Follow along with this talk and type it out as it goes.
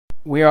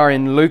We are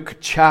in Luke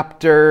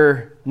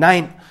chapter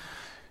 9.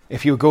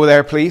 If you go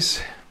there,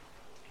 please.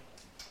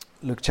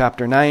 Luke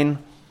chapter 9.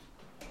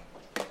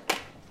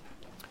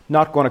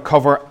 Not going to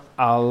cover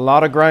a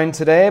lot of ground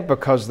today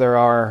because there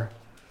are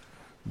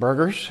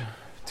burgers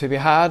to be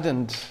had,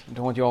 and I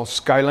don't want you all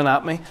scowling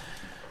at me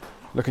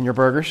looking your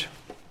burgers.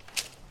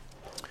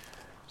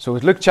 So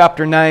it's Luke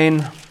chapter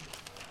 9,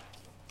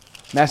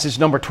 message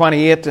number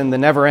 28 in the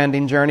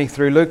never-ending journey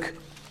through Luke.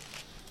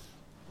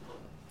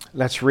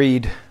 Let's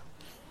read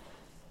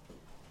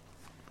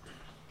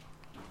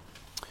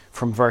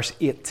from verse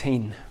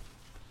 18.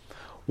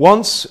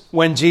 Once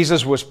when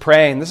Jesus was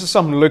praying, this is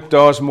something Luke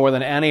does more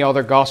than any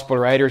other gospel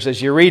writers.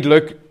 As you read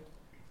Luke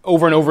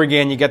over and over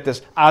again, you get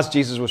this, as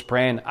Jesus was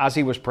praying, as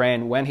he was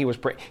praying, when he was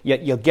praying.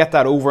 Yet you'll get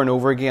that over and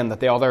over again that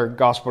the other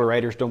gospel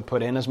writers don't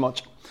put in as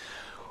much.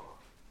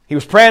 He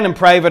was praying in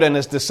private and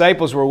his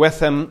disciples were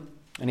with him,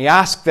 and he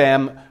asked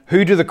them,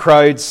 "Who do the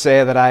crowds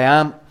say that I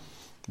am?"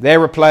 They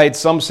replied,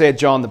 "Some say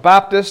John the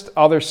Baptist,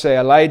 others say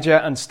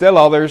Elijah, and still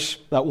others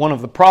that one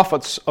of the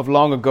prophets of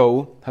long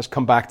ago has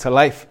come back to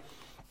life."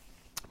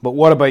 "But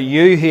what about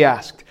you?" he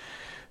asked.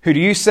 "Who do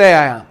you say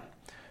I am?"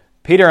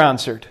 Peter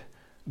answered,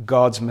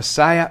 "God's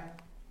Messiah."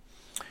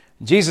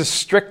 Jesus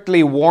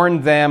strictly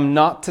warned them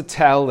not to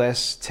tell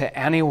this to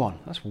anyone.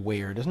 That's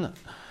weird, isn't it?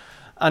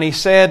 And he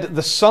said,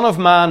 "The Son of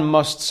Man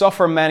must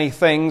suffer many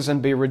things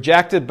and be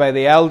rejected by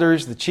the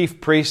elders, the chief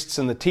priests,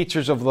 and the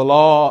teachers of the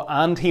law,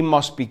 and he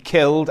must be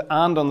killed,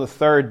 and on the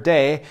third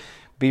day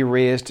be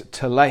raised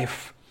to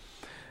life."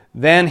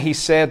 Then he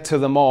said to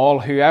them all,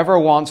 "Whoever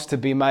wants to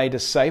be my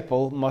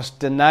disciple must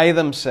deny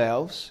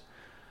themselves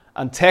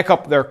and take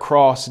up their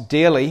cross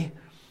daily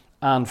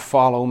and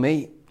follow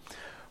me.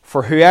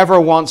 For whoever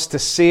wants to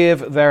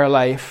save their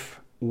life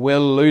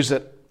will lose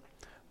it.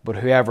 But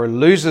whoever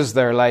loses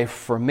their life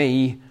for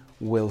me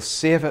will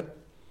save it.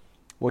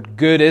 What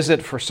good is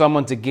it for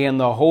someone to gain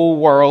the whole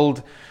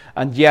world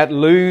and yet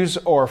lose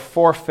or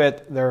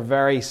forfeit their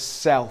very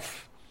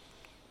self?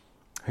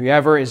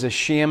 Whoever is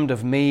ashamed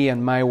of me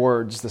and my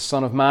words, the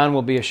Son of Man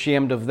will be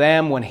ashamed of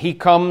them when he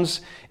comes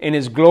in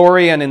his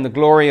glory and in the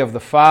glory of the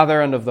Father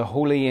and of the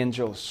holy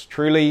angels.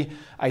 Truly,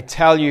 I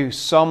tell you,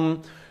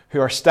 some who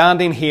are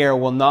standing here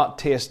will not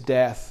taste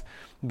death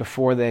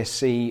before they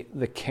see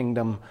the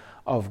kingdom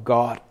of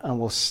God." And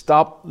we'll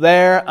stop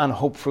there and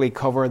hopefully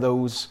cover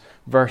those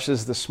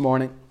verses this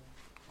morning.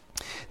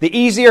 The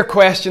easier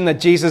question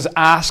that Jesus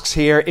asks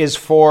here is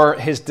for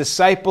his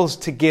disciples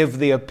to give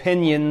the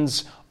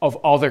opinions of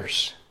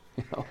others.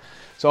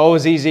 It's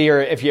always easier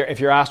if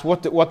you're asked,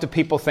 what do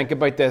people think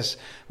about this? A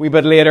wee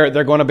bit later,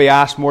 they're going to be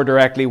asked more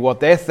directly what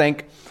they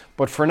think.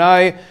 But for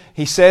now,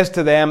 he says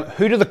to them,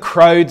 "Who do the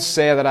crowds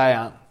say that I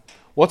am?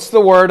 What's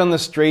the word on the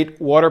street?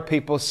 What are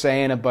people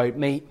saying about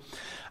me?"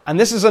 And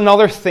this is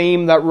another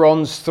theme that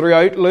runs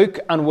throughout Luke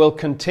and will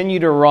continue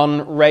to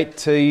run right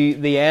to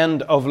the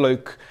end of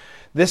Luke.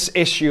 This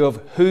issue of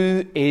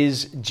who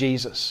is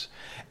Jesus.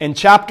 In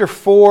chapter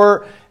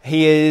 4,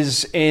 he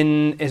is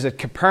it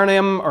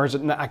Capernaum or is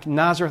it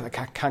Nazareth?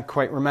 I can't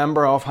quite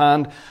remember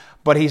offhand.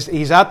 But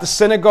he's at the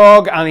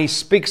synagogue and he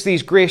speaks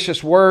these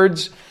gracious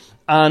words.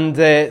 And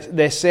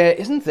they say,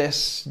 "Isn't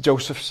this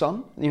Joseph's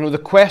son?" The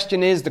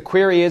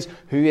query is,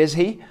 who is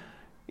he?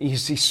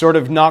 He's sort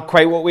of not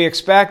quite what we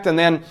expect. And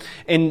then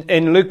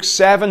in Luke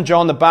 7,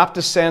 John the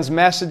Baptist sends a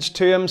message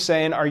to him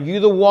saying, "Are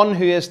you the one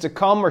who is to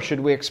come, or should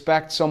we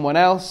expect someone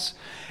else?"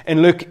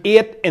 In Luke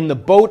 8, in the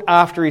boat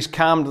after he's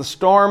calmed the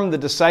storm, the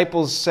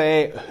disciples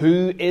say,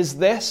 "Who is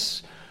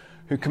this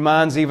who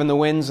commands even the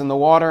winds and the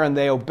water?" And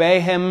they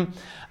obey him.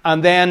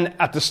 And then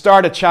at the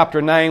start of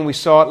chapter 9, we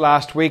saw it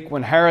last week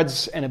when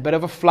Herod's in a bit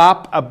of a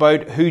flap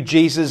about who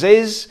Jesus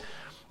is.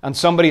 And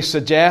somebody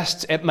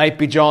suggests it might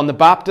be John the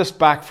Baptist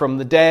back from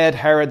the dead.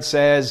 Herod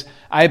says,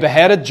 "I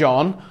beheaded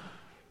John.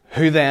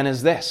 Who then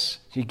is this?"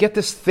 You get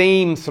this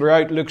theme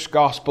throughout Luke's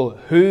gospel.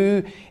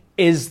 Who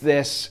is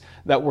this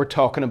that we're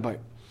talking about?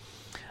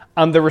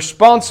 And the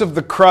response of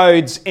the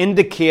crowds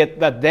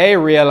indicate that they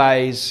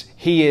realize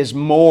he is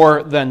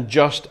more than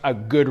just a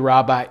good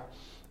rabbi,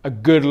 a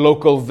good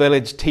local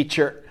village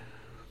teacher.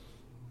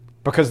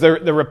 Because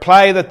the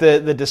reply that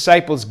the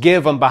disciples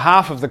give on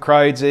behalf of the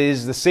crowds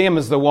is the same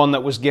as the one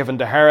that was given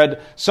to Herod.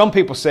 Some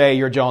people say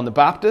you're John the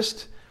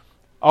Baptist.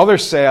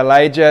 Others say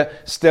Elijah.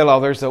 Still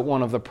others that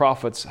one of the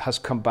prophets has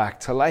come back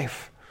to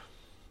life.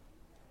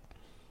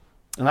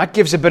 And that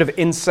gives a bit of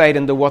insight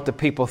into what the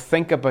people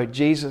think about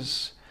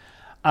Jesus.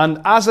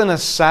 And as an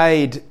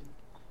aside,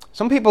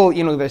 some people,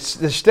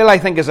 there's still, I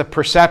think, is a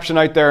perception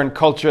out there in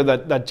culture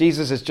that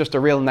Jesus is just a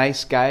real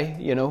nice guy,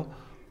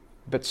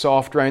 a bit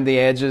soft around the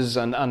edges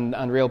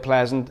and real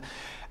pleasant.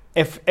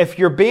 If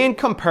you're being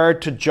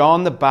compared to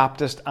John the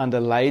Baptist and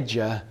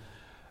Elijah,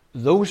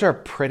 those are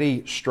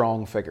pretty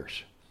strong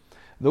figures.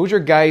 Those are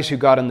guys who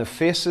got in the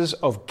faces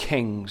of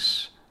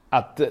kings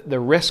at the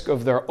risk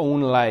of their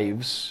own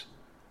lives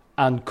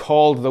and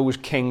called those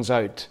kings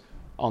out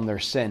on their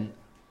sin.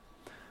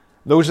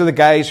 Those are the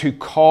guys who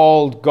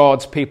called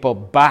God's people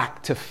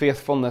back to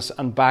faithfulness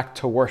and back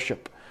to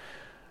worship.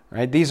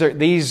 Right?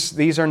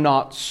 These are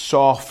not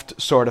soft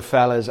sort of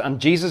fellas,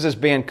 and Jesus is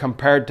being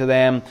compared to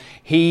them.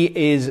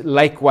 He is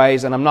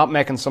likewise, and I'm not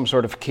making some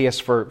sort of case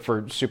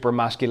for super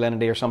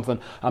masculinity or something.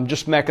 I'm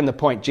just making the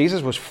point.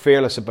 Jesus was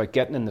fearless about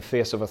getting in the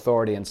face of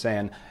authority and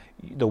saying,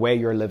 the way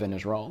you're living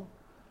is wrong.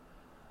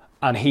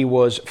 And he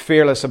was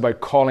fearless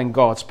about calling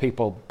God's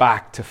people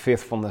back to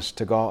faithfulness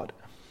to God.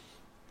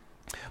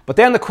 But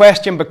then the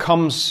question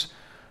becomes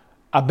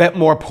a bit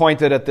more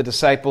pointed at the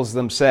disciples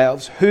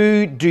themselves.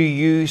 Who do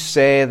you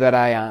say that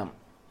I am?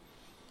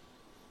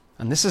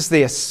 And this is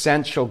the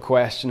essential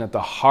question at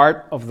the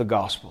heart of the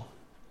gospel.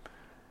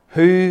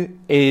 Who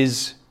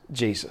is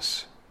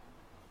Jesus?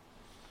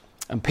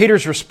 And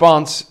Peter's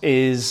response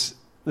is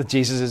that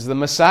Jesus is the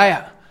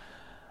Messiah.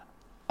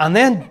 And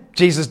then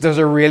Jesus does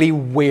a really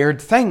weird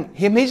thing.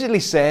 He immediately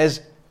says,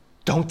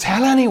 don't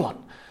tell anyone.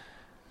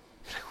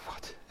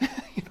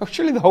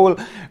 Surely the whole,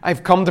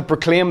 I've come to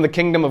proclaim the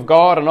kingdom of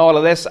God and all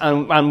of this,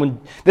 and when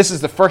this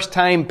is the first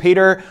time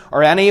Peter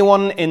or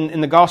anyone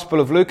in the Gospel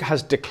of Luke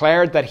has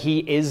declared that he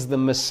is the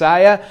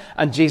Messiah,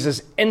 and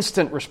Jesus'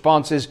 instant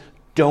response is,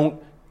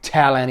 don't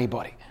tell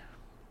anybody.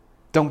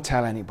 Don't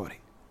tell anybody.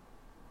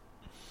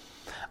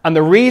 And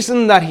the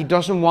reason that he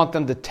doesn't want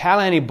them to tell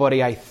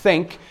anybody, I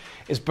think,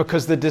 is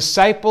because the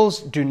disciples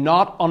do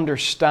not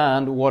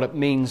understand what it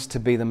means to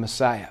be the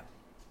Messiah.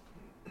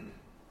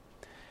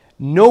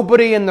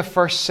 Nobody in the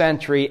first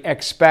century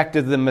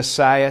expected the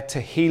Messiah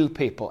to heal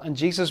people, and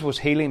Jesus was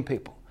healing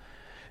people.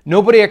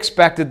 Nobody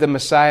expected the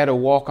Messiah to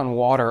walk on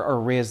water or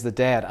raise the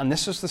dead, and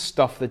this was the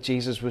stuff that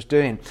Jesus was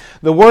doing.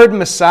 The word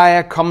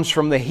Messiah comes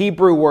from the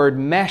Hebrew word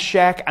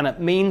Meshech, and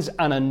it means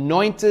an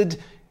anointed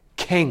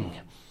king.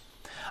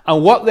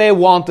 And what they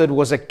wanted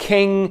was a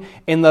king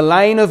in the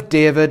line of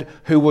David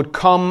who would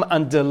come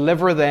and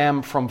deliver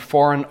them from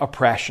foreign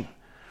oppression.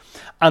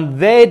 And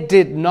they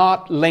did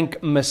not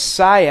link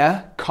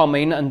Messiah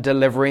coming and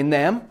delivering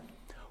them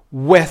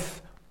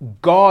with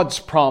God's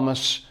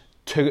promise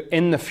to,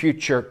 in the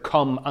future,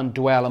 come and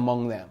dwell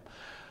among them.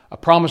 A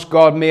promise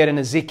God made in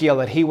Ezekiel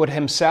that he would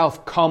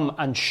himself come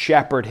and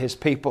shepherd his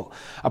people.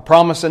 A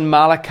promise in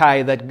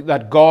Malachi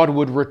that God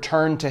would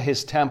return to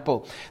his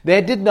temple.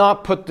 They did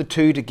not put the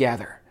two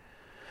together.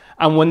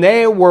 And when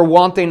they were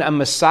wanting a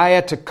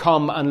Messiah to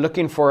come and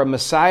looking for a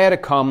Messiah to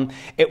come,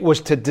 it was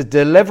to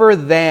deliver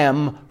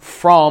them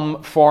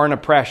from foreign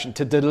oppression,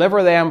 to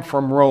deliver them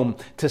from Rome,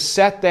 to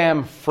set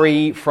them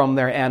free from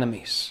their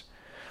enemies.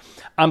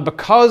 And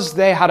because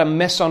they had a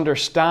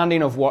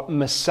misunderstanding of what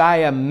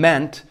Messiah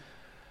meant,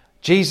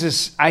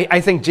 Jesus,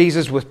 I think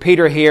Jesus with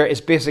Peter here is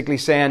basically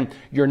saying,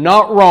 you're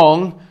not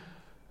wrong,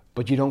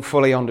 but you don't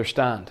fully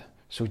understand.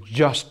 So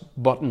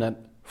just button it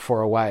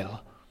for a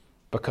while,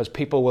 because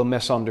people will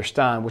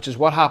misunderstand, which is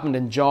what happened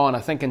in John, I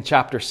think in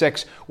chapter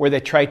 6, where they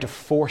tried to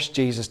force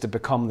Jesus to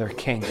become their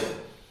king.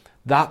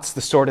 That's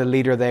the sort of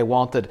leader they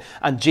wanted.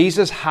 And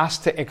Jesus has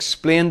to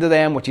explain to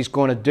them, which he's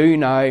going to do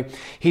now.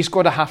 He's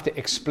going to have to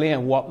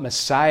explain what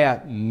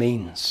Messiah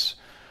means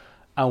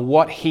and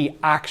what he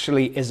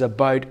actually is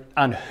about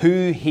and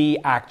who he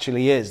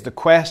actually is. The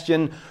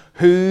question,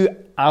 who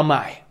am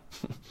I?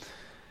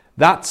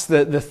 That's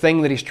the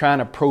thing that he's trying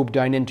to probe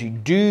down into.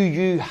 Do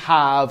you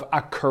have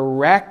a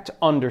correct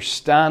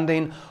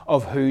understanding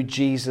of who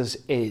Jesus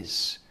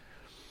is?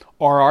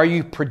 Or are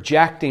you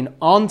projecting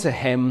onto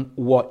him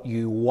what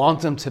you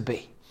want him to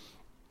be?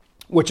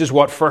 Which is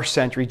what first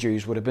century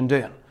Jews would have been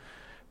doing.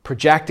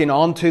 Projecting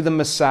onto the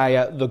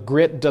Messiah, the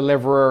great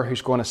deliverer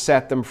who's going to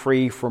set them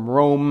free from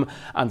Rome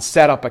and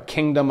set up a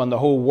kingdom, and the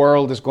whole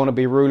world is going to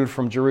be ruled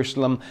from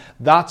Jerusalem.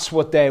 That's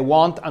what they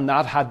want, and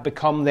that had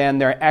become then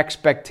their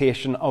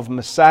expectation of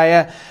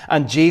Messiah.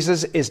 And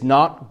Jesus is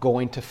not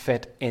going to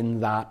fit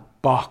in that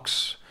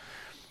box.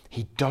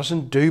 He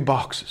doesn't do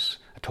boxes.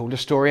 I told a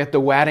story at the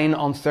wedding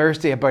on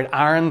Thursday about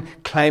Aaron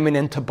climbing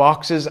into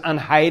boxes and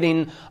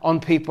hiding on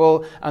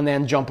people and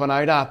then jumping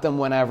out at them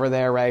whenever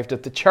they arrived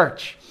at the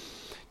church.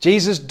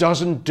 Jesus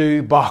doesn't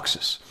do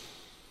boxes.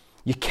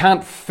 You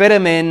can't fit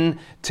him in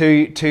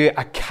to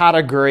a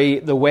category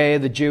the way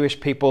the Jewish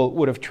people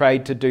would have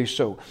tried to do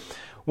so.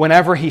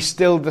 Whenever he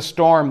stilled the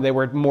storm, they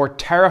were more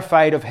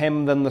terrified of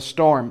him than the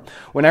storm.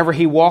 Whenever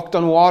he walked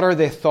on water,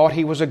 they thought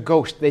he was a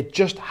ghost. They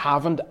just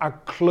haven't a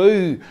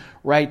clue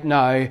right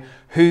now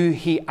who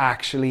he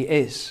actually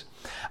is.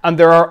 And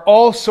there are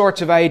all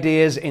sorts of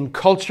ideas in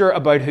culture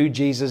about who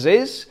Jesus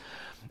is.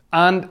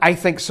 And I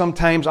think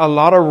sometimes a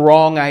lot of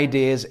wrong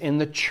ideas in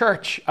the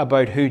church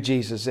about who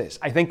Jesus is.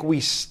 I think we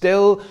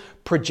still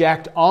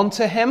project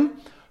onto him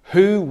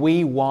who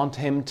we want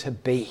him to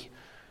be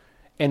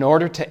in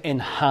order to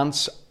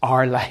enhance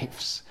our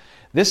lives.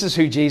 This is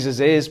who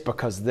Jesus is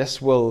because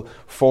this will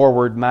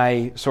forward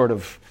my sort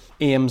of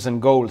aims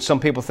and goals. Some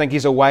people think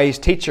he's a wise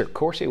teacher. Of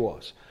course he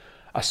was.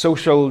 A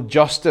social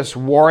justice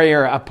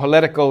warrior, a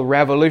political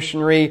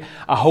revolutionary,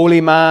 a holy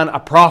man, a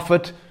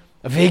prophet,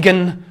 a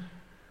vegan.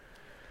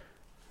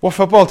 What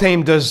football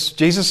team does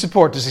Jesus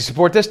support? Does he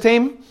support this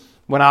team?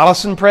 When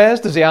Alison prays,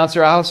 does he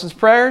answer Alison's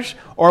prayers?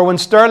 Or when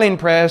Sterling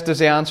prays, does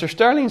he answer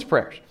Sterling's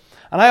prayers?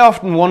 And I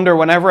often wonder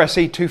whenever I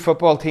see two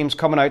football teams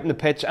coming out in the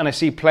pitch and I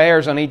see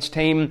players on each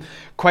team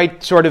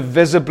quite sort of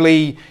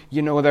visibly,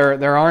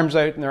 their arms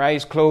out and their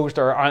eyes closed,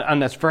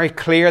 and it's very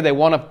clear they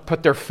want to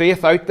put their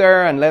faith out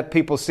there and let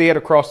people see it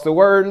across the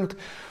world.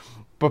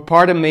 But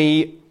part of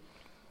me,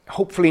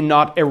 hopefully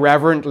not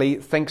irreverently,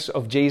 thinks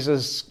of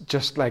Jesus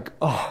just like,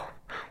 oh,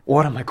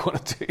 what am I going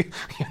to do?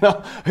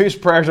 Whose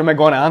prayers am I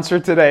going to answer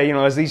today?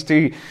 As these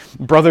two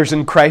brothers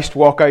in Christ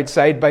walk out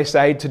side by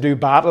side to do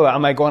battle,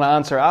 am I going to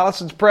answer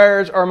Alison's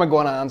prayers or am I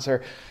going to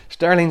answer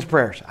Sterling's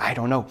prayers? I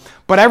don't know.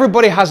 But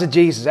everybody has a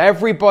Jesus.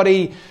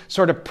 Everybody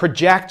sort of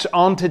projects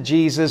onto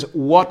Jesus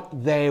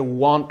what they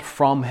want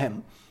from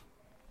him.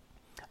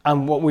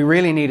 And what we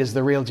really need is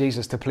the real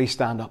Jesus to please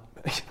stand up.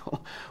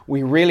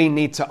 We really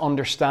need to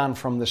understand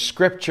from the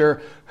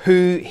scripture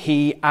who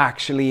he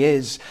actually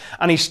is.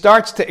 And he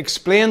starts to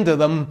explain to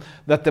them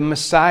that the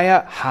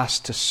Messiah has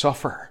to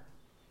suffer.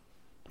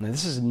 Now,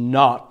 this is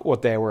not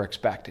what they were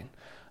expecting.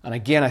 And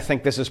again, I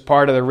think this is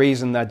part of the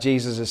reason that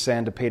Jesus is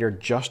saying to Peter,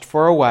 just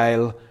for a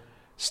while,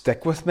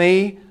 stick with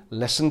me,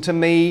 listen to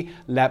me,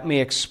 let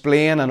me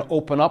explain and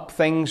open up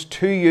things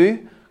to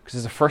you. Because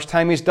it's the first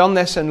time he's done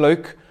this in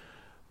Luke.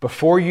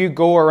 Before you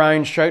go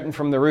around shouting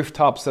from the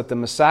rooftops that the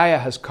Messiah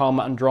has come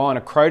and drawing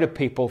a crowd of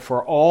people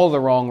for all the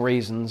wrong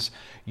reasons,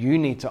 you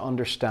need to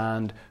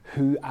understand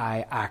who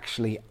I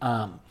actually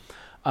am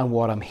and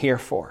what I'm here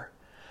for.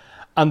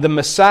 And the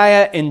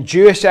Messiah, in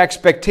Jewish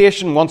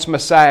expectation, once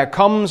Messiah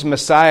comes,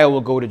 Messiah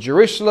will go to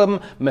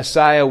Jerusalem,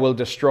 Messiah will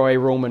destroy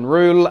Roman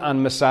rule,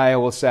 and Messiah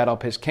will set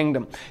up his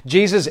kingdom.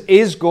 Jesus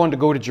is going to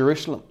go to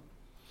Jerusalem,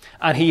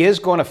 and he is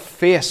going to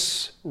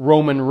face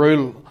Roman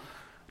rule,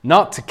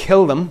 not to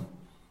kill them,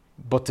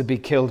 but to be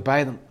killed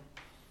by them.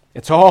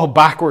 It's all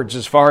backwards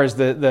as far as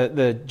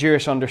the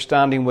Jewish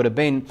understanding would have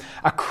been.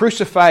 A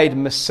crucified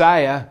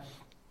Messiah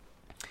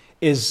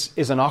is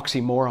an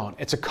oxymoron.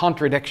 It's a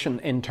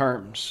contradiction in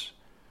terms.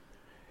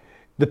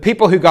 The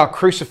people who got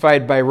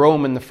crucified by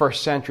Rome in the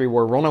first century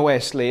were runaway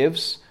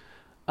slaves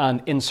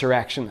and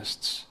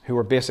insurrectionists who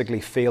were basically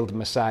failed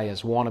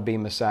messiahs, wannabe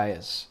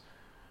messiahs.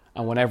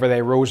 And whenever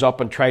they rose up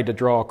and tried to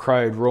draw a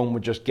crowd, Rome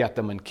would just get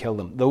them and kill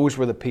them. Those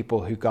were the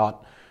people who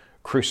got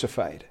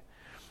crucified.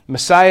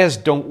 Messiahs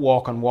don't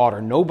walk on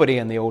water. Nobody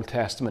in the Old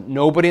Testament,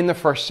 nobody in the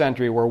first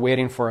century were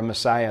waiting for a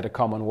Messiah to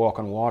come and walk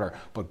on water.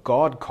 But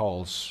God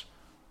calls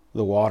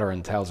the water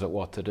and tells it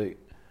what to do.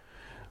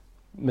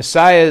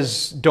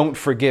 Messiahs don't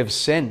forgive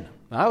sin.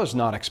 That was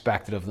not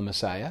expected of the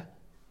Messiah.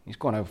 He's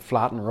going to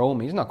flatten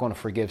Rome. He's not going to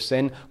forgive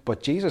sin.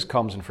 But Jesus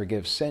comes and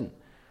forgives sin.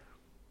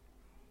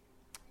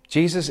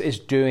 Jesus is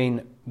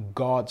doing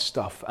God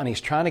stuff, and he's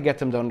trying to get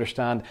them to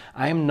understand,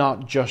 I am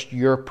not just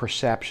your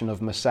perception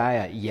of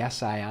Messiah.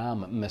 Yes, I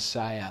am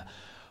Messiah,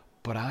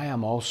 but I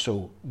am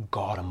also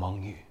God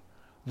among you.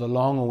 The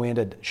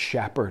long-awaited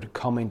shepherd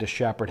coming to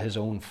shepherd his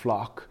own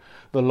flock.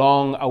 The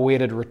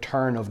long-awaited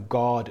return of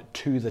God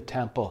to the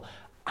temple.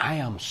 I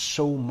am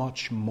so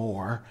much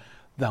more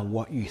than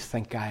what you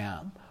think I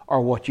am,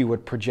 or what you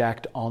would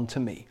project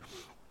onto me.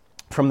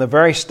 From the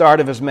very start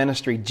of his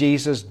ministry,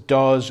 Jesus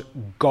does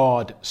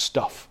God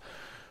stuff.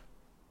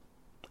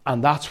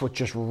 And that's what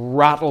just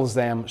rattles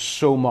them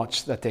so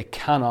much that they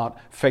cannot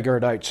figure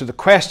it out. So the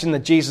question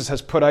that Jesus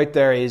has put out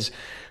there is,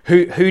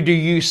 who do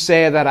you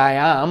say that I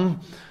am?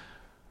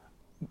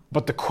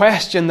 But the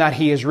question that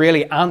he is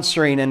really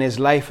answering in his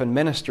life and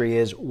ministry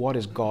is, what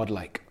is God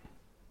like?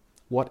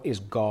 What is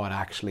God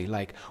actually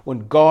like?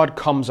 When God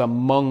comes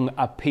among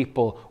a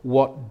people,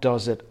 what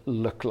does it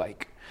look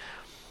like?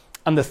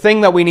 And the thing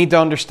that we need to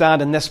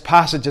understand in this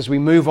passage as we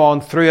move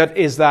on through it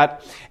is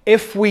that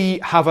if we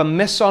have a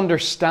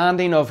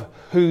misunderstanding of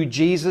who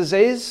Jesus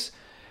is,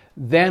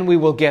 then we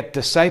will get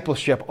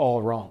discipleship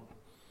all wrong.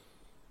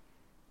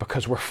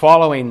 Because we're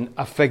following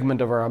a figment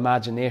of our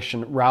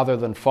imagination rather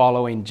than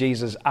following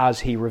Jesus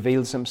as he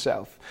reveals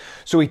himself.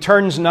 So he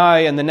turns now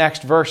in the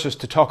next verses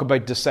to talk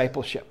about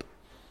discipleship.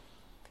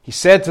 He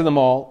said to them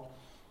all,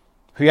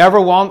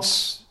 whoever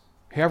wants,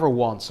 I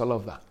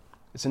love that.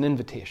 It's an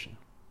invitation.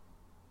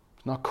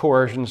 It's not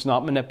coercion, it's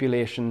not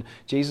manipulation.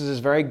 Jesus is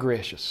very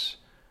gracious.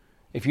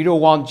 If you don't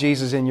want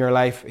Jesus in your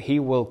life, he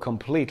will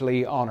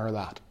completely honor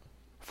that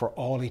for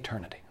all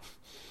eternity.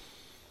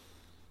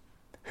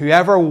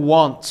 Whoever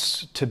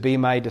wants to be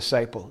my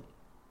disciple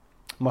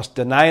must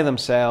deny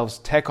themselves,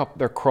 take up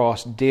their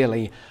cross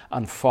daily,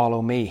 and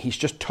follow me. He's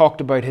just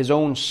talked about his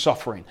own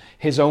suffering,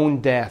 his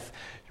own death,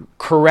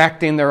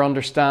 correcting their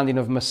understanding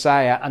of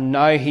Messiah, and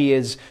now he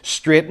is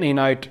straightening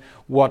out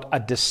what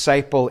a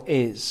disciple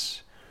is.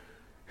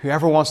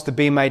 Whoever wants to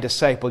be my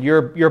disciple.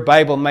 Your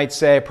Bible might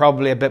say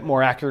probably a bit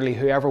more accurately,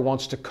 whoever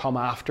wants to come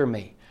after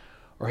me,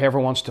 or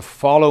whoever wants to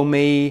follow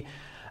me.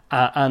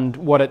 And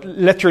what it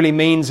literally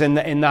means in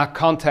that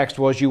context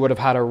was you would have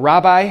had a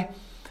rabbi,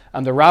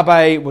 and the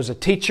rabbi was a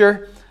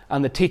teacher,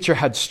 and the teacher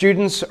had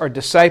students or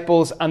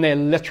disciples, and they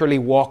literally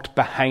walked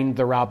behind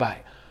the rabbi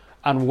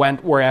and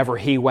went wherever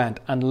he went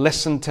and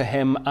listened to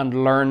him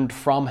and learned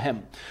from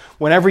him.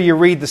 Whenever you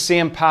read the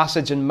same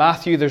passage in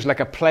Matthew, there's like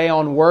a play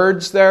on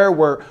words there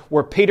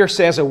where Peter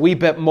says a wee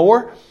bit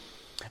more.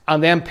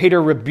 And then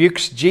Peter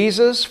rebukes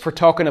Jesus for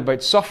talking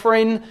about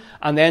suffering.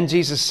 And then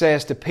Jesus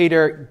says to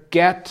Peter,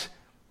 get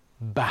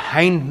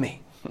behind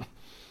me.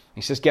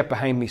 He says, get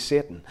behind me,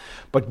 Satan.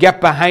 But get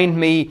behind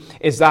me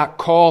is that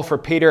call for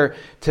Peter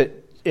to,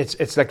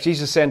 it's like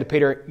Jesus saying to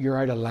Peter, you're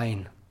out of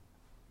line.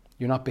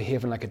 You're not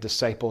behaving like a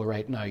disciple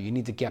right now. You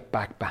need to get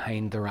back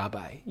behind the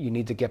rabbi. You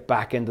need to get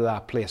back into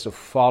that place of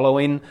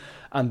following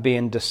and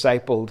being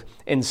discipled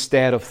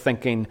instead of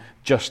thinking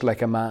just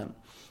like a man.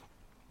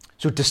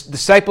 So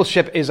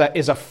discipleship is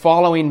a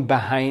following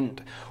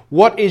behind.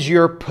 What is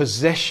your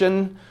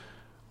position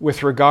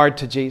with regard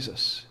to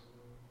Jesus?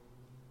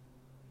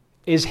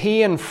 Is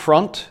he in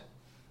front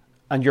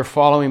and you're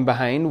following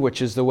behind,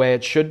 which is the way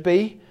it should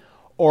be?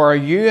 Or are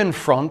you in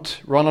front,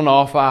 running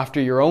off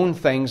after your own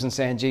things and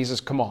saying, Jesus,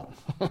 come on,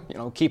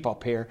 keep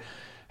up here.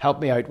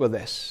 Help me out with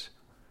this.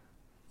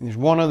 There's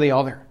one or the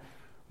other.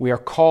 We are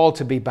called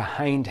to be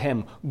behind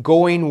him,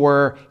 going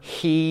where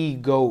he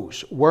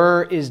goes.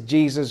 Where is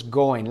Jesus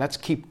going? Let's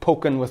keep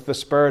poking with the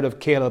spirit of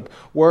Caleb.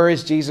 Where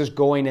is Jesus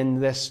going in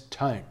this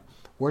town?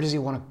 Where does he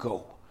want to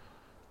go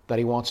that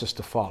he wants us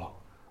to follow?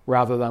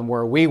 Rather than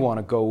where we want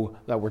to go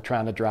that we're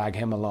trying to drag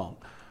him along.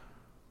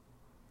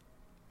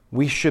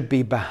 We should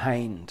be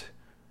behind,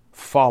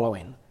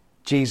 following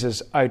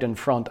Jesus out in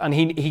front. And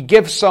he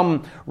gives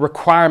some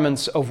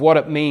requirements of what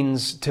it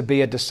means to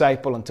be a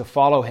disciple and to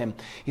follow him.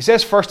 He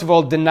says, first of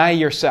all, deny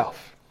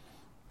yourself.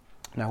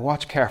 Now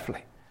watch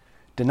carefully.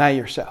 Deny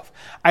yourself.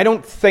 I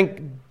don't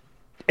think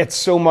it's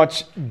so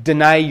much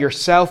deny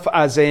yourself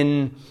as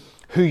in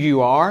who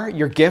you are,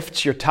 your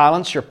gifts, your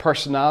talents, your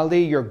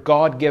personality, your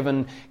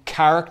God-given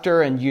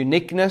character and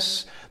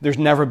uniqueness. There's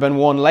never been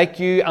one like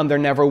you, and there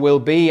never will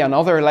be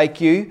another like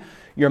you.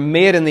 You're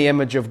made in the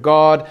image of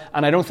God,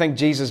 and I don't think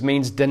Jesus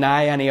means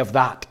deny any of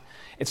that.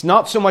 It's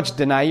not so much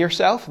deny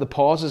yourself. The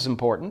pause is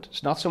important.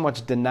 It's not so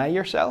much deny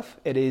yourself.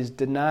 It is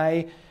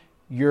deny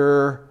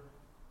yourself.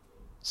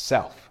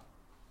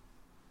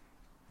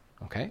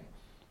 Okay?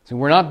 So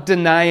we're not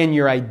denying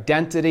your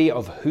identity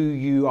of who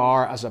you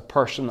are as a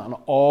person and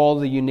all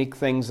the unique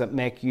things that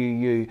make you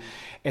you.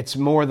 It's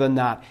more than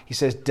that. He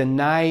says,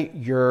 deny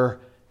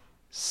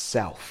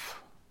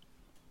yourself.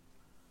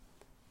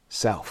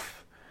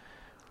 Self.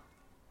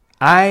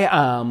 I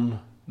am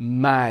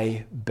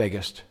my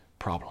biggest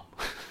problem.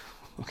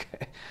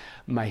 Okay?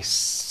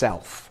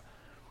 Myself.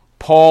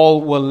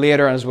 Paul will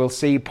later, as we'll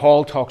see,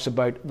 Paul talks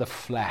about the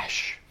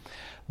flesh.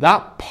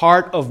 That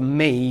part of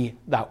me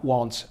that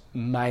wants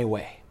my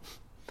way.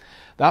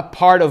 That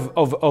part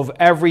of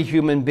every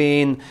human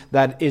being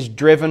that is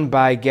driven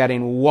by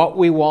getting what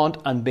we want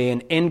and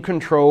being in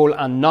control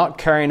and not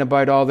caring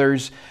about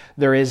others.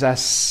 There is a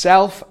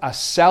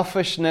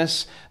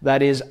selfishness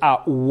that is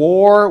at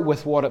war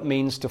with what it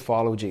means to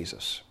follow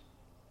Jesus.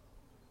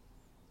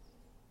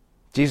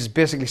 Jesus is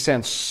basically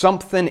saying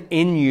something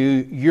in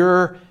you,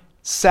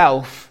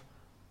 yourself,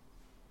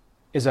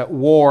 is at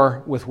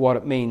war with what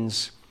it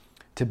means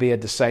to be a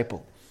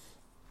disciple.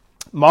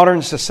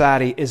 Modern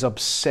society is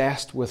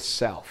obsessed with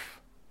self.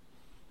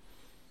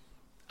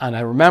 And I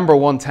remember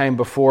one time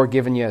before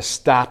giving you a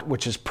stat,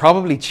 which has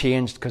probably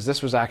changed because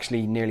this was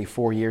actually nearly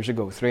 4 years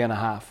ago,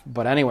 3.5.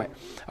 But anyway,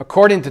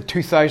 according to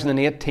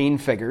 2018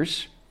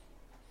 figures,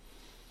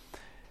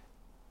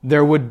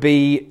 there would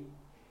be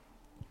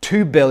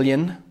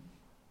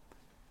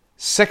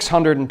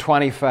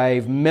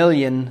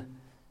 2,625,000,000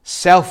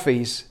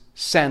 selfies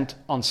sent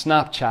on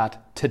Snapchat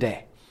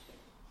today.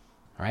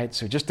 All right,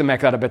 so just to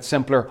make that a bit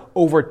simpler,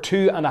 over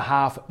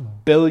 2.5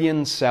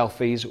 billion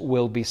selfies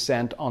will be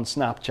sent on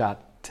Snapchat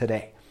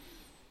today.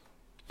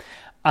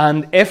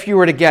 And if you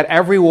were to get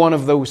every one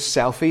of those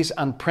selfies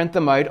and print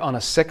them out on a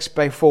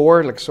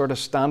 6x4, like sort of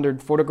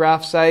standard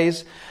photograph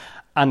size,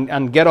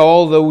 and get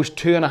all those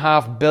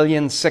 2.5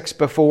 billion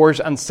 6x4s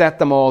and set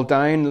them all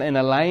down in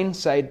a line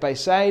side by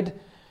side, it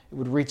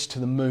would reach to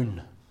the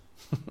moon.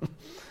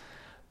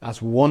 That's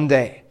one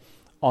day.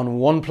 On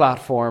one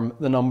platform,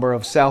 the number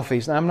of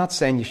selfies. Now, I'm not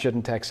saying you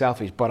shouldn't take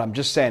selfies, but I'm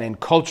just saying in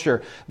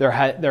culture,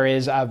 there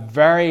is a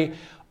very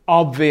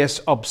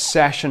obvious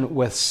obsession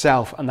with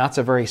self, and that's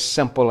a very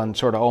simple and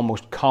sort of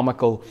almost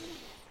comical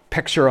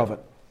picture of it.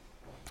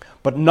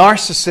 But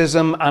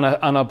narcissism and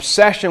an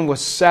obsession with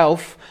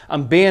self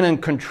and being in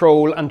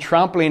control and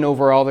trampling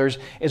over others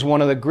is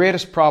one of the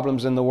greatest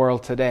problems in the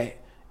world today,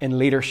 in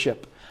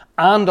leadership,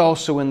 and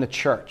also in the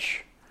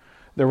church.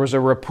 There was a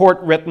report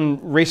written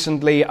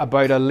recently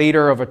about a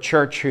leader of a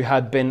church who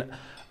had been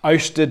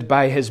ousted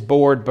by his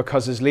board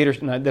because his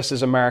leadership... Now, this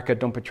is America,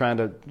 don't be trying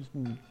to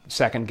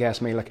second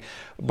guess me.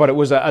 But it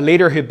was a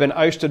leader who'd been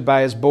ousted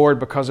by his board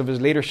because of his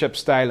leadership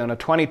style, and a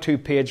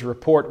 22-page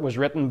report was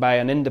written by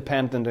an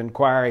independent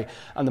inquiry,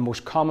 and the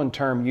most common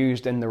term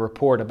used in the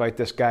report about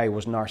this guy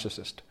was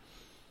narcissist.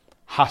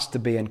 Has to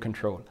be in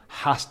control.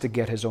 Has to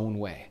get his own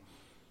way.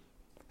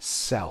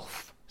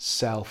 Self,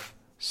 self,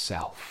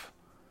 self.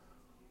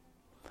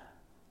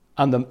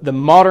 And the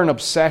modern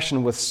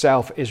obsession with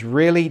self is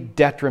really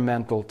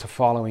detrimental to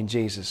following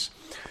Jesus.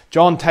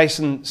 John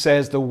Tyson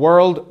says the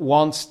world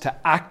wants to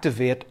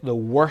activate the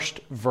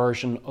worst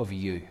version of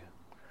you.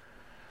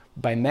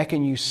 by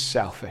making you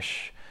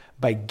selfish,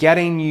 by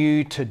getting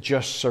you to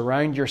just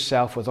surround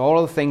yourself with all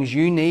of the things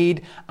you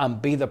need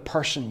and be the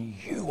person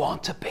you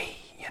want to be.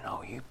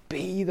 You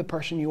be the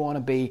person you want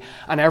to be.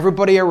 And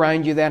everybody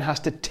around you then has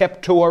to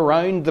tiptoe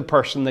around the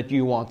person that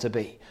you want to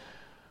be.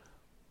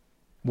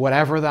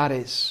 Whatever that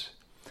is.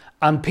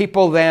 And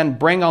people then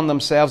bring on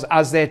themselves,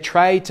 as they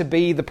try to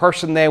be the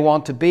person they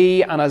want to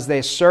be, and as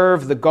they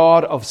serve the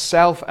God of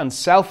self and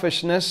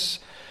selfishness,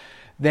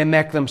 they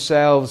make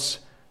themselves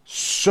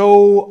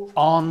so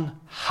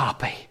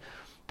unhappy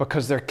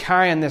because they're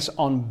carrying this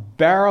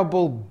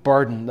unbearable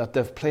burden that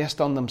they've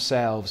placed on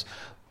themselves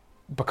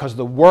because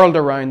the world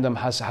around them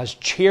has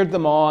cheered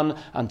them on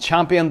and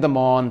championed them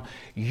on.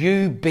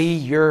 You be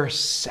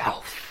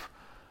yourself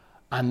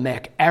and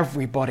make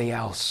everybody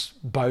else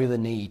bow the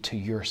knee to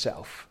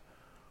yourself.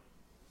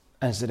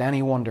 And is it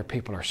any wonder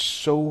people are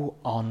so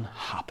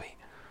unhappy?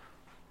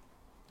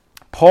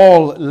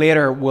 Paul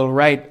later will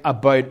write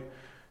about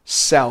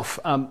self,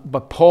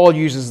 but Paul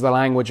uses the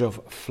language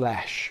of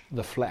flesh,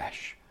 the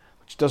flesh,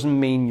 which doesn't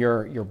mean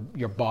your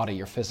body,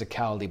 your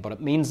physicality, but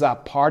it means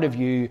that part of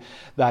you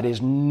that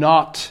is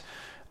not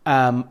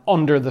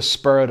under the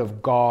Spirit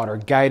of God or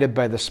guided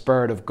by the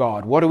Spirit of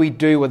God. What do we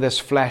do with this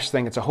flesh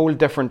thing? It's a whole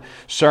different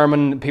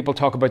sermon. People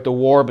talk about the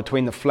war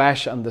between the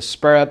flesh and the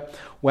Spirit.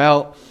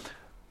 Well,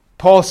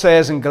 Paul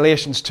says in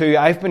Galatians 2,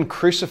 I've been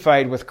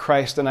crucified with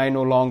Christ and I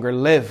no longer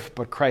live,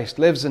 but Christ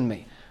lives in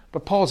me.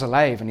 But Paul's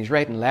alive and he's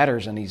writing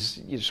letters and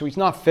so he's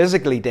not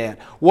physically dead.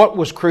 What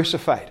was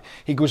crucified?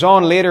 He goes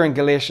on later in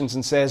Galatians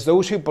and says,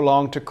 those who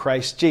belong to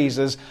Christ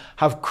Jesus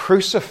have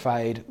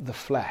crucified the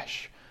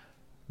flesh,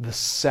 the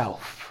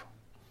self,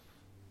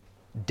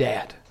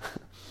 dead,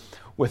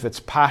 with its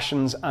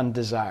passions and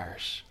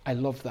desires. I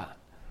love that.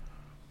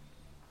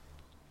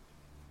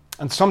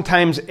 And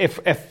sometimes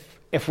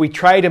if we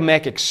try to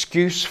make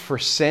excuse for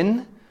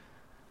sin,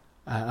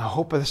 I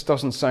hope this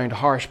doesn't sound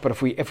harsh, but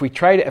if I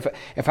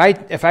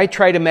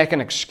try to make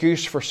an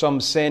excuse for some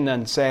sin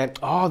and say,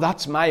 oh,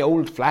 that's my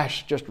old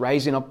flesh just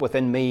rising up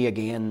within me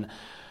again,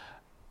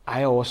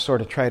 I always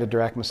sort of try to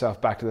direct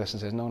myself back to this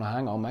and say, no,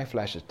 hang on, my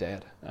flesh is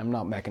dead. I'm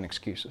not making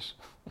excuses.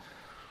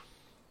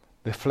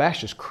 The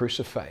flesh is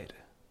crucified.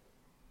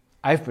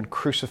 I've been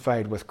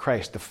crucified with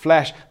Christ. The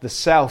flesh, the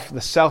self,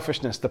 the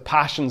selfishness, the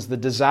passions, the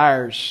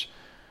desires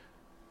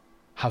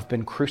have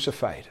been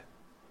crucified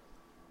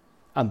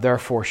and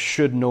therefore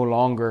should no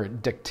longer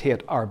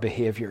dictate our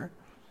behavior.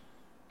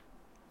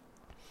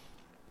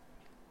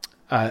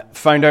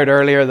 Found out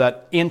earlier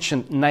that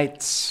ancient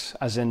knights,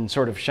 as in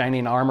sort of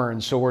shining armor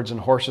and swords and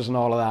horses and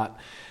all of that,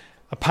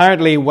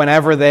 apparently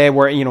whenever they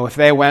were, if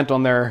they went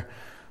on their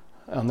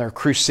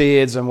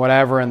crusades and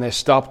whatever, and they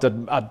stopped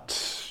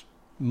at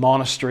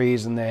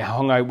monasteries and they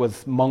hung out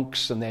with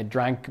monks and they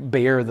drank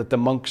beer that the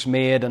monks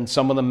made, and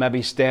some of them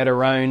maybe stayed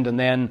around and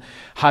then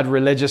had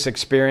religious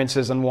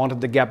experiences and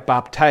wanted to get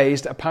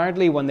baptized.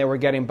 Apparently when they were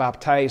getting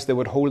baptized, they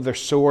would hold their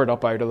sword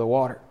up out of the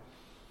water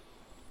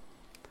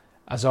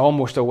as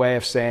almost a way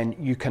of saying,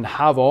 you can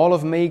have all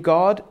of me,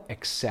 God,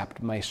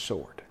 except my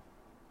sword.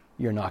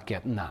 You're not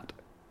getting that.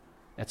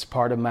 It's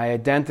part of my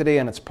identity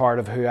and it's part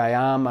of who I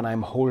am, and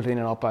I'm holding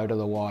it up out of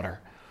the water.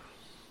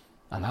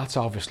 And that's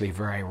obviously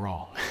very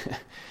wrong.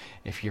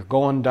 If you're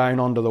going down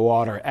under the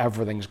water,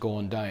 everything's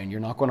going down.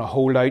 You're not going to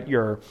hold out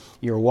your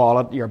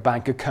wallet, your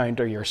bank account,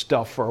 or your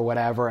stuff or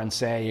whatever and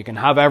say, you can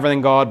have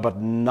everything, God, but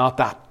not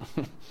that.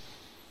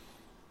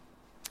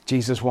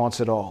 Jesus wants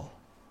it all.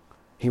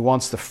 He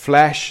wants the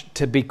flesh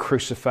to be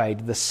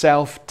crucified, the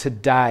self to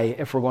die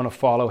if we're going to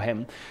follow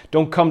him.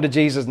 Don't come to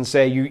Jesus and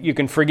say, you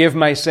can forgive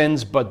my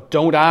sins, but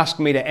don't ask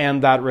me to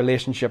end that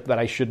relationship that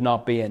I should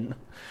not be in.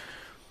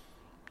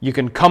 You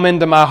can come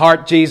into my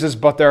heart, Jesus,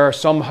 but there are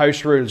some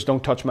house rules.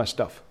 Don't touch my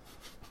stuff.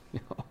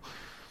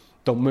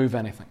 Don't move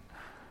anything.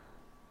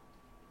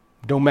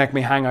 Don't make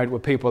me hang out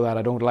with people that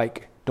I don't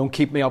like. Don't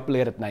keep me up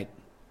late at night.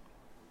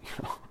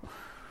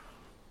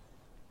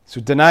 So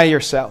deny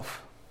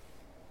yourself.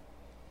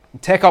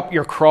 Take up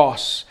your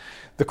cross.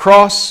 The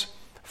cross,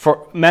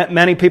 for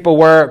many people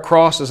wear a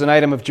cross as an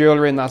item of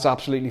jewelry, and that's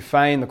absolutely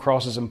fine. The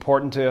cross is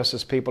important to us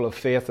as people of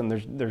faith, and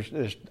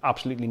there's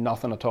absolutely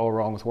nothing at all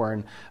wrong with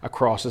wearing a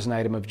cross as an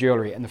item of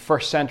jewelry. In the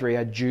first century,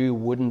 a Jew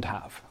wouldn't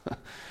have,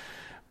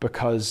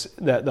 because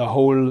the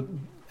whole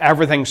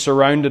everything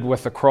surrounded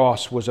with the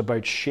cross was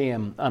about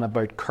shame and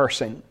about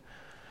cursing.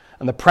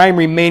 And the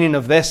primary meaning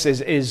of this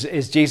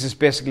is Jesus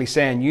basically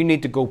saying, you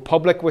need to go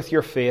public with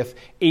your faith,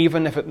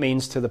 even if it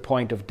means to the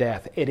point of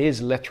death. It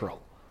is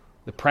literal.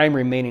 The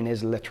primary meaning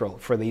is literal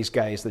for these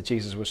guys that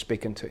Jesus was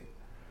speaking to.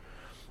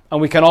 And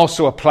we can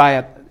also apply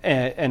it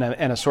in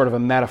a sort of a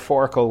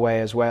metaphorical way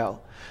as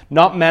well.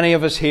 Not many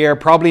of us here,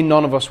 probably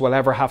none of us will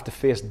ever have to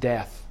face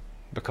death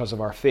because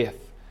of our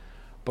faith.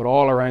 But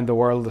all around the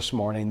world this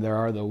morning, there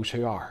are those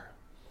who are.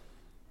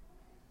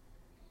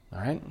 All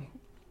right?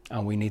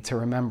 And we need to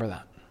remember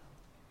that.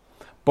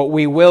 But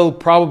we will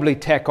probably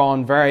take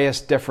on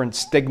various different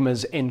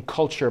stigmas in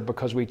culture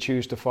because we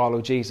choose to follow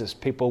Jesus.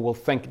 People will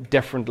think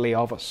differently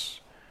of us.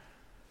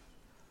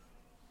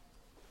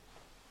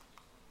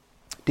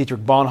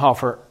 Dietrich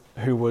Bonhoeffer,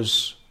 who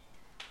was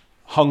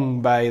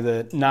hung by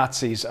the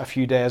Nazis a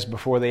few days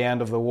before the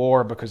end of the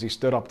war because he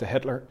stood up to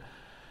Hitler,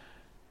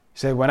 he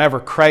said, whenever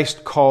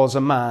Christ calls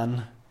a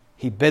man,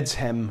 he bids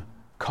him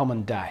come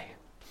and die.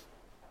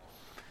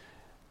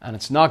 And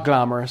it's not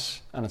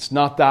glamorous, and it's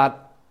not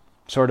that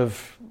sort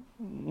of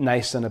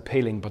nice and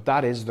appealing, but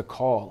that is the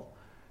call,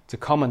 to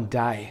come and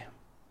die.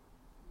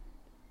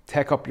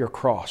 Take up your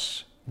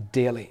cross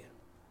daily.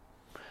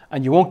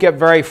 And you won't get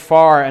very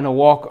far in a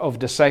walk of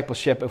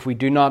discipleship if we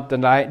do not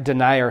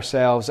deny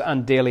ourselves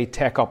and daily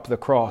take up the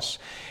cross.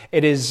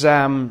 It is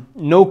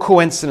no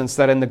coincidence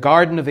that in the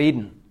Garden of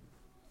Eden,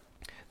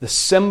 the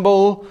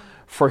symbol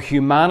for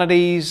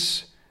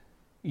humanity's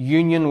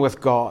union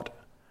with God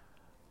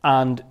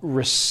and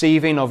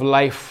receiving of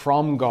life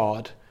from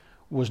God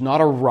was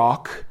not a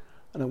rock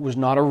and it was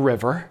not a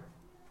river,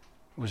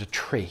 it was a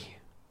tree.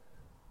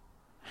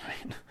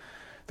 Right?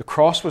 The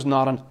cross was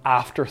not an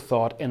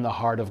afterthought in the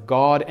heart of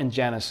God in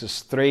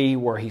Genesis 3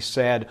 where he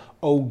said,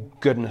 oh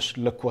goodness,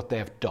 look what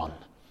they've done.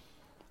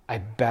 I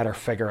better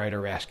figure out a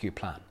rescue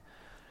plan.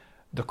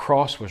 The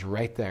cross was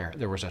right there.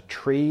 There was a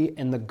tree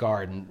in the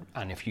garden,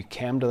 and if you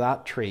came to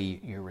that tree,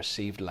 you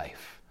received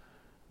life.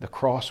 The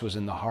cross was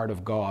in the heart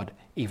of God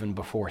even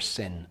before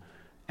sin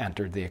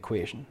entered the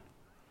equation.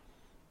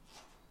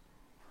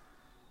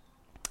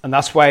 And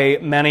that's why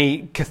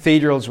many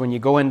cathedrals, when you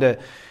go into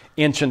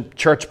ancient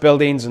church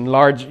buildings and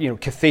large,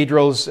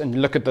 cathedrals,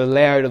 and look at the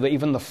layout of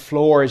even the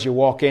floor as you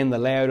walk in, the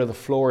layout of the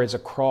floor is a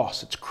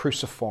cross. It's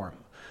cruciform.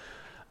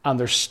 And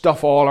there's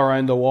stuff all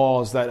around the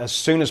walls that as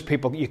soon as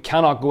you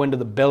cannot go into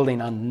the building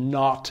and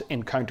not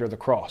encounter the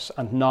cross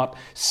and not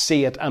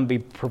see it and be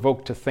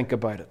provoked to think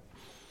about it.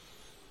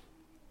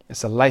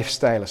 It's a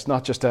lifestyle. It's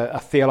not just a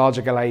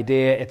theological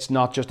idea. It's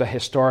not just a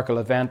historical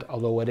event,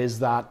 although it is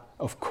that,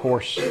 of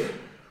course.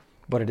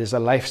 But it is a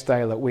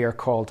lifestyle that we are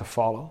called to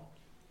follow.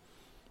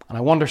 And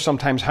I wonder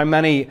sometimes how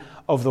many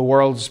of the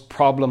world's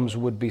problems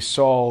would be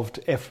solved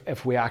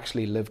if we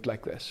actually lived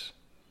like this.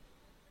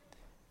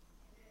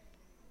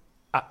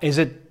 Is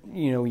it,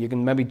 you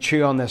can maybe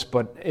chew on this,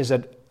 but is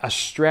it a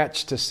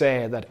stretch to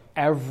say that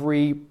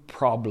every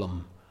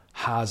problem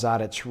has at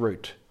its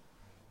root,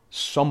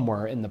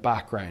 somewhere in the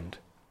background,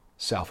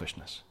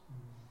 selfishness?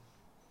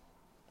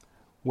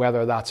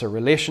 Whether that's a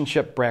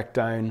relationship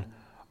breakdown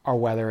or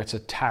whether it's a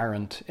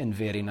tyrant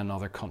invading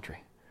another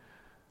country.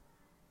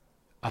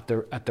 At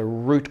the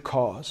root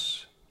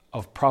cause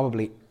of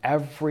probably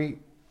every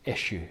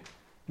issue,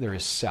 there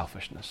is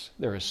selfishness.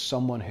 There is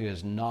someone who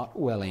is not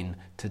willing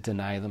to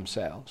deny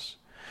themselves.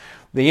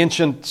 The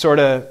ancient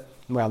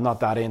not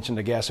that ancient,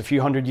 I guess, a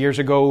few hundred years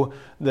ago,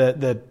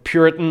 the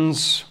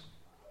Puritans,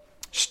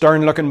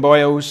 stern-looking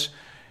boyos,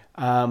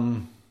 what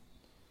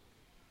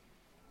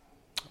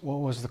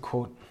was the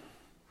quote?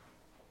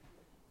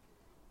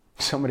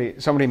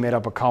 Somebody made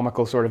up a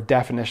comical sort of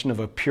definition of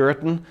a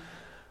Puritan,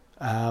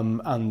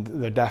 and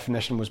the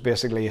definition was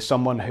basically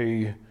someone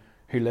who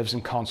lives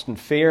in constant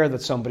fear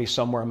that somebody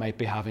somewhere might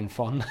be having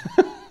fun.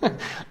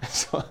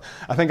 So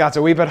I think that's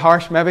a wee bit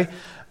harsh, maybe.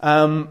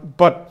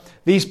 But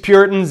these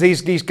Puritans,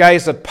 these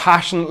guys that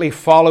passionately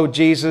followed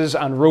Jesus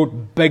and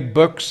wrote big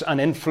books and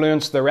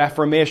influenced the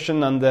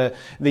Reformation and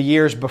the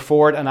years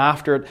before it and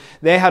after it,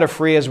 they had a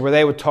phrase where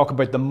they would talk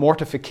about the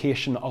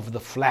mortification of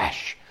the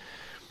flesh,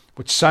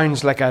 which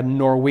sounds like a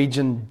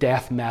Norwegian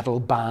death metal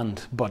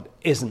band, but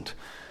isn't.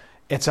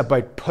 It's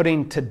about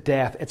putting to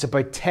death. It's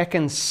about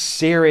taking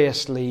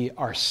seriously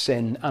our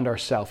sin and our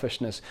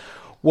selfishness.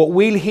 What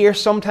we'll hear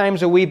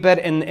sometimes a wee bit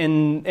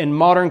in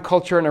modern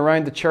culture and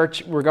around the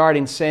church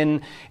regarding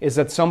sin is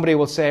that somebody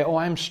will say, oh,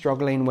 I'm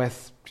struggling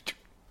with...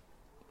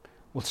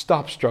 Well,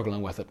 stop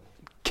struggling with it.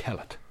 Kill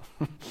it.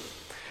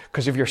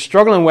 Because if you're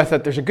struggling with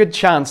it, there's a good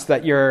chance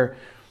that you're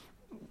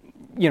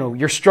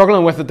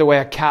struggling with it the way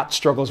a cat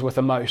struggles with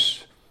a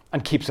mouse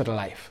and keeps it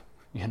alive.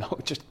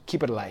 Just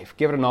keep it alive.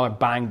 Give it another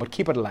bang, but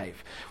keep it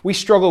alive. We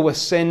struggle with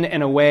sin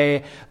in a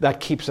way that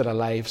keeps it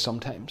alive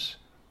sometimes.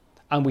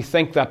 And we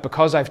think that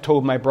because I've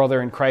told my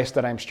brother in Christ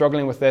that I'm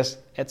struggling with this,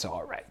 it's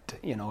all right.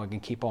 I can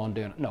keep on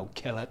doing it. No,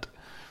 kill it.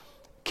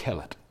 Kill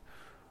it.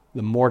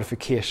 The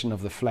mortification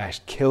of the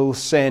flesh. Kill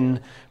sin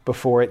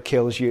before it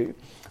kills you.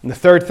 And the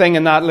third thing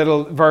in that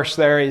little verse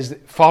there is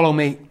follow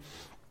me.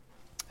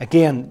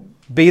 Again,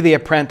 be the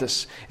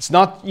apprentice. It's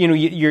not,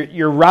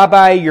 your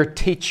rabbi, your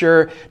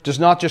teacher does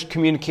not just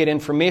communicate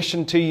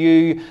information to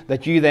you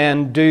that you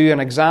then do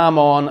an exam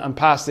on and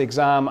pass the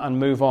exam and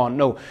move on.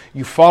 No,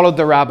 you followed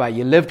the rabbi,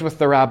 you lived with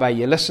the rabbi,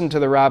 you listened to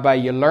the rabbi,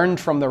 you learned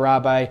from the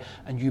rabbi,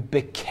 and you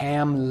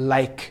became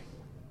like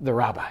the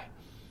rabbi.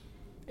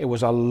 It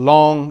was a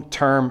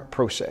long-term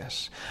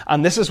process.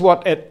 And this is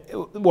what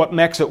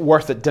makes it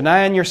worth it.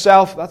 Denying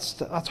yourself,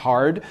 that's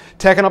hard.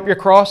 Taking up your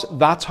cross,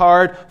 that's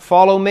hard.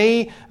 Follow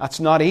me, that's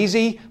not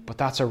easy, but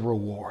that's a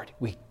reward.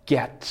 We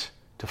get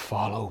to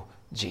follow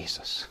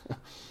Jesus.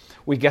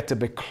 We get to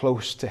be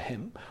close to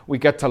him. We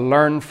get to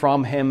learn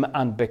from him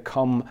and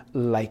become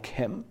like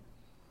him.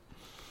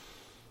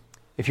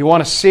 If you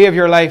want to save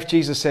your life,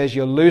 Jesus says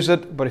you'll lose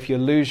it, but if you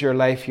lose your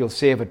life, you'll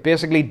save it.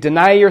 Basically,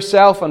 deny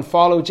yourself and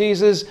follow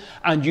Jesus,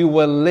 and you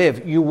will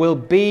live. You will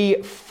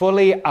be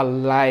fully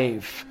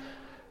alive.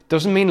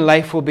 Doesn't mean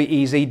life will be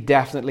easy,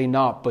 definitely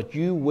not, but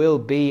you will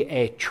be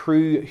a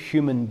true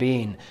human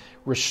being,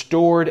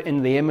 restored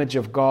in the image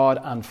of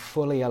God and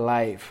fully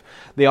alive.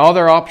 The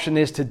other option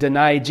is to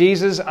deny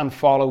Jesus and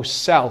follow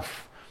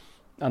self,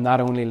 and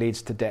that only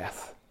leads to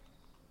death.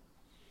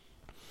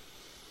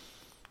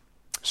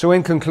 So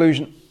in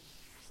conclusion,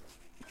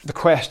 the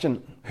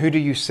question, who do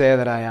you say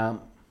that I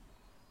am?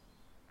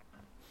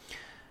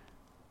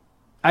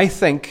 I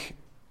think,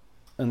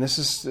 and this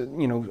is,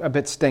 a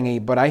bit stingy,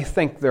 but I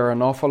think there are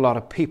an awful lot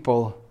of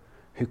people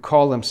who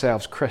call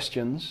themselves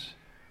Christians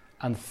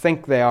and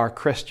think they are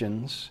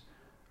Christians,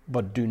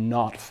 but do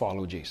not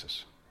follow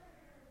Jesus.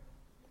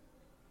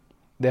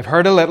 They've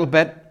heard a little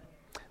bit.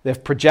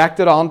 They've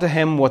projected onto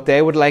him what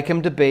they would like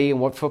him to be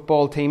and what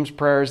football team's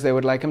prayers they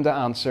would like him to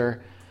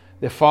answer.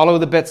 They follow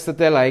the bits that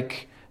they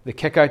like. They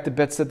kick out the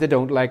bits that they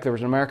don't like. There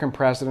was an American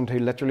president who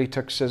literally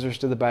took scissors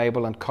to the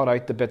Bible and cut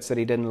out the bits that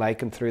he didn't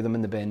like and threw them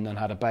in the bin and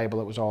had a Bible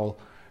that was all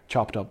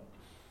chopped up.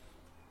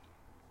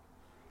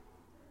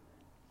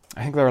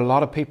 I think there are a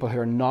lot of people who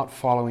are not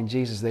following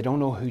Jesus. They don't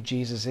know who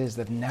Jesus is.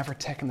 They've never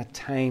taken the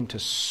time to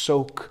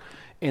soak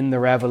in the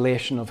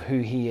revelation of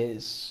who he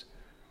is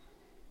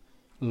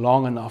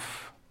long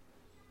enough.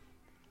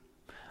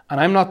 And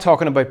I'm not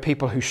talking about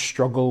people who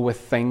struggle with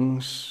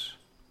things.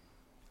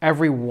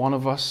 Every one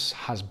of us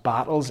has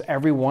battles.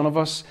 Every one of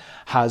us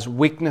has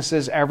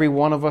weaknesses. Every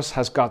one of us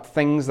has got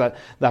things that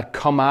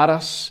come at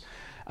us.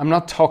 I'm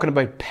not talking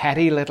about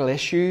petty little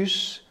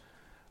issues,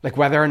 like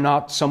whether or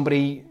not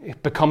somebody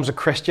becomes a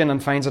Christian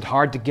and finds it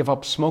hard to give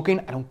up smoking.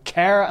 I don't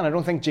care, and I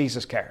don't think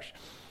Jesus cares.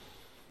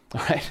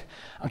 All right?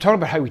 I'm talking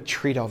about how we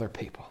treat other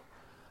people,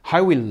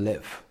 how we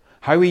live,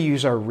 how we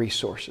use our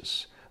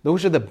resources.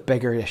 Those are the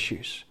bigger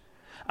issues.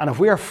 And if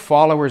we are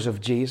followers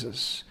of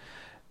Jesus,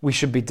 we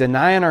should be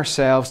denying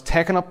ourselves,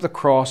 taking up the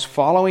cross,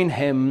 following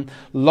him,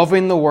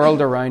 loving the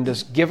world around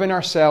us, giving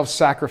ourselves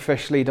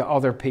sacrificially to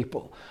other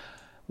people.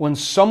 When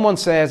someone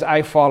says,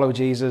 I follow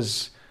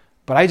Jesus,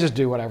 but I just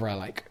do whatever I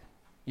like.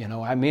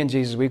 Me and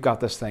Jesus, we've got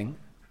this thing,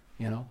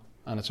 and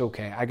it's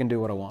okay. I can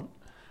do what I want.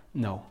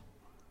 No,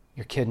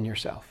 you're kidding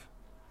yourself.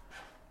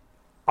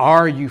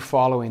 Are you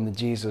following the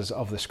Jesus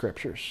of the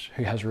Scriptures,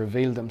 who has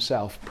revealed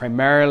himself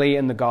primarily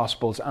in the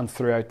Gospels and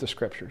throughout the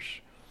Scriptures?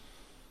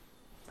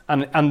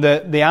 And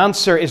the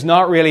answer is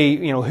not really,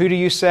 who do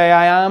you say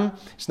I am?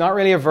 It's not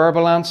really a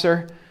verbal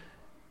answer.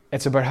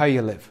 It's about how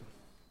you live.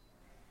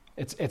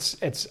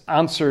 It's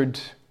answered.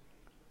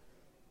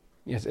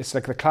 It's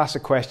like the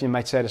classic question you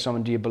might say to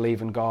someone, do you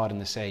believe in God? And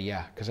they say,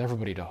 yeah, because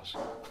everybody does,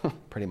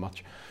 pretty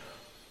much.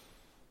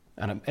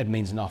 And it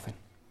means nothing.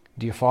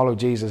 Do you follow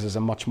Jesus is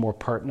a much more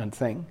pertinent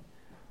thing.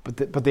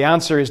 But the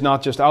answer is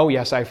not just, oh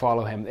yes, I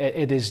follow him.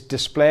 It is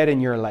displayed in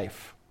your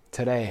life,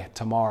 today,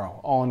 tomorrow,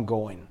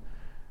 ongoing.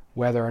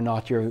 Whether or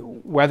not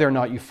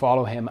you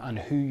follow him and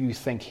who you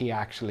think he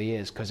actually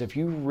is. Because if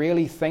you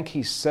really think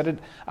he's seated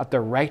at the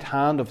right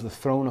hand of the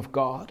throne of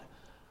God,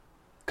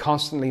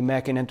 constantly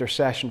making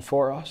intercession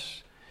for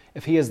us,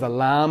 if he is the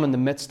Lamb in the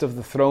midst of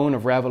the throne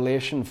of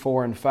Revelation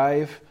 4 and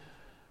 5,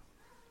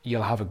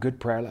 you'll have a good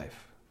prayer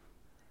life.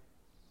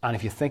 And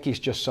if you think he's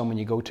just someone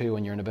you go to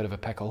when you're in a bit of a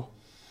pickle,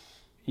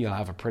 you'll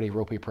have a pretty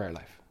ropey prayer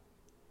life.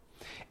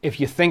 If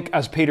you think,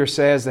 as Peter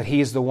says, that he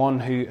is the one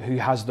who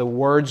has the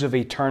words of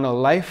eternal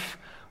life,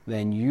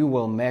 then you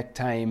will make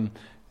time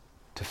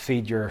to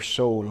feed your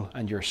soul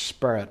and your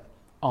spirit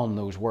on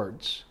those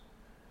words.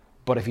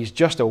 But if he's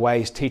just a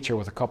wise teacher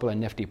with a couple of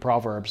nifty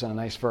proverbs and a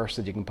nice verse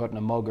that you can put in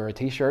a mug or a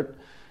t-shirt,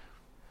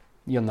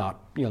 you'll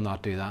not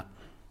do that.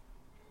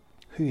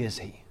 Who is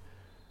he?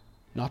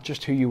 Not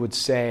just who you would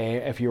say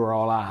if you were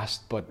all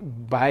asked,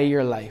 but by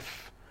your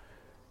life,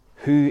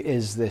 who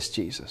is this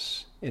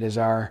Jesus? It is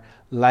our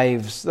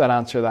lives that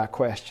answer that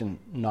question,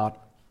 not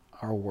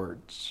our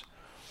words.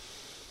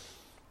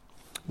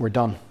 We're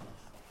done.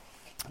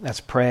 Let's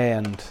pray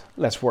and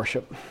let's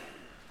worship.